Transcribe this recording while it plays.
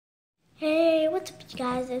what's up, you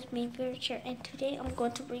guys? It's me, Future, and today I'm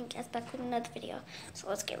going to bring you guys back with another video. So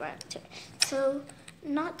let's get right into it. So,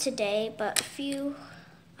 not today, but a few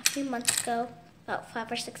months ago, about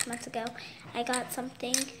 5 or 6 months ago, I got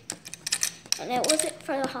something, and it wasn't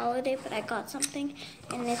for the holiday, but I got something,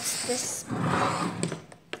 and it's this. Oh,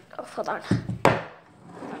 hold on, guys.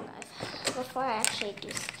 Before I actually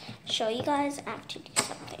show you guys, I have to do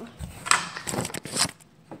something.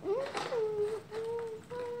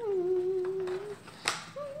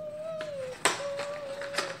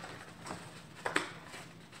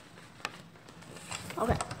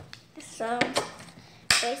 Okay, so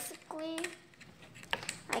basically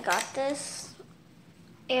I got this,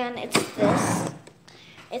 and it's this.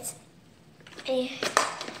 It's a, you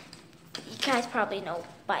guys probably know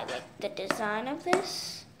by like the design of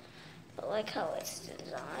this, but like how it's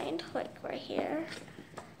designed, like right here.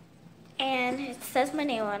 And it says my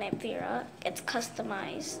name on it, Vera. It's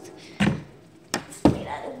customized. It's made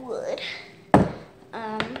out of wood.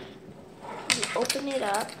 You open it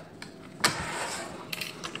up.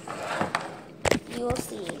 You will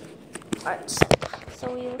see art.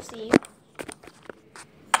 So we will see.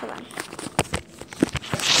 Hold on. You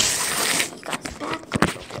guys back a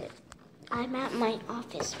little bit. I'm at my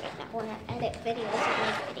office right now when I edit videos and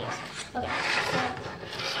make videos. Okay,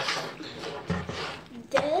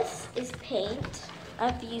 so this is paint.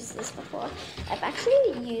 I've used this before. I've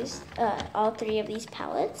actually used all 3 of these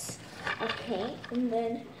palettes of paint, and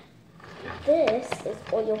then this is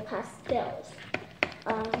oil pastels.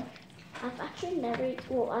 I've actually never,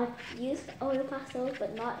 I've used oil pastels,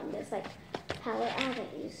 but not in this like palette. I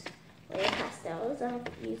haven't used oil pastels. I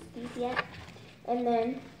haven't used these yet. And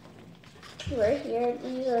then right here,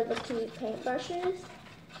 these are the 2 paint brushes.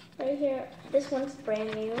 Right here, this one's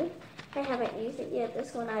brand new. I haven't used it yet.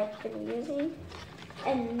 This one I've been using.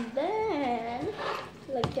 And then,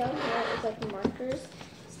 like down here is like markers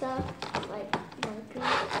stuff, like markers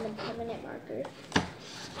and then permanent markers.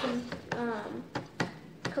 And,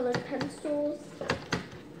 colored pencils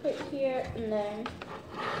right here, and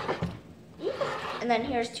then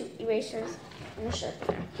here's 2 erasers and a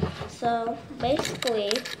sharpener. So basically,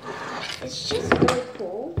 it's just really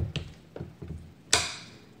cool.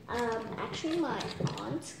 Actually, my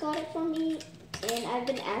aunt got it for me, and I've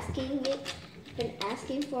been asking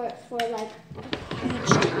for it for like a huge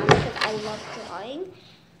time because I love drawing,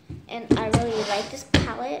 and I really like this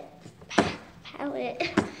palette. I really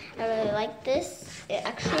like this. It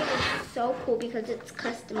actually is so cool because it's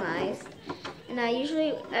customized. And I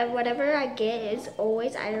usually, whatever I get I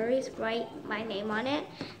always write my name on it.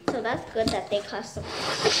 So that's good that they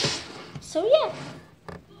customize. So yeah.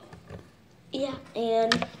 Yeah,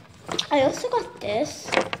 and I also got this.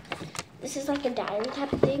 This is like a diary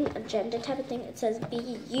type of thing, agenda type of thing. It says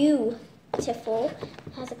be beautiful.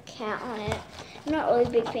 It has a cat on it. I'm not really a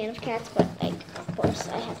big fan of cats, but like, of course,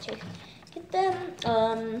 I have to get them.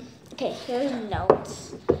 Okay, here's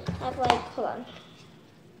notes. I have like, hold on.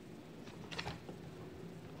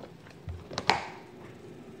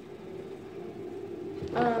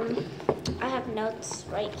 I have notes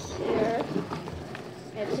right here.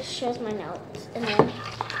 It just shows my notes. And then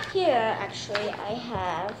here, actually, I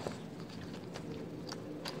have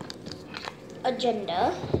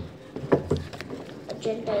agenda.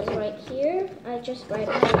 Agenda is right here. I just write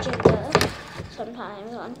my agenda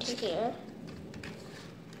sometimes onto here.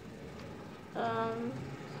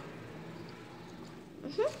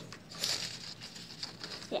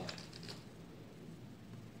 Yeah.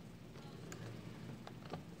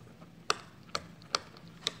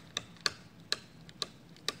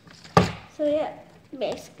 So yeah,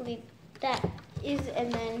 basically that is,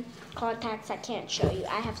 and then contacts I can't show you.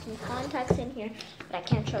 I have some contacts in here, but I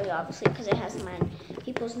can't show you obviously because it has my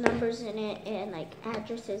people's numbers in it, and like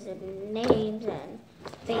addresses and names and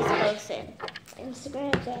Facebooks and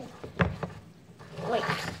Instagrams and like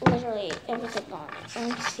literally everything on it. Let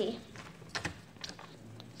me see.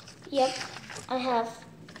 Yep, I have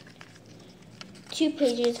 2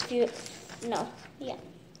 pages 2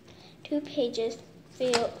 pages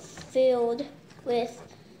filled with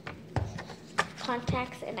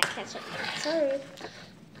contacts, and I can't show you. Sorry.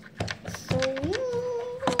 So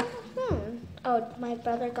oh, my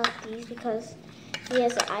brother got these because he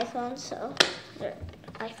has an iPhone, so they're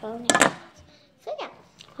iPhone. So yeah,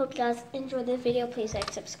 hope you guys enjoyed this video. Please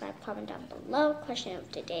like, subscribe, comment down below. Question of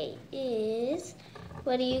the day is,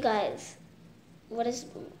 what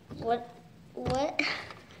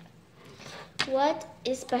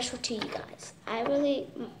is special to you guys? I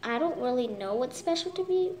don't really know what's special to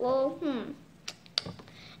me. Well,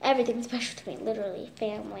 everything's special to me, literally.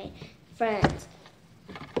 Family, friends,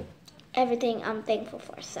 everything I'm thankful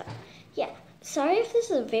for. So, yeah. sorry if this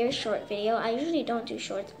is a very short video. I usually don't do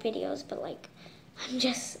short videos, but like,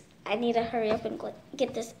 I need to hurry up and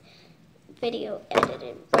get this video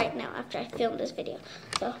edited right now after I film this video.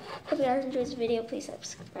 So, hope you guys enjoyed this video. Please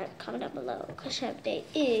subscribe, comment down below. Question update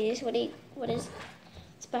is what is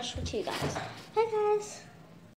special to you guys. Bye guys.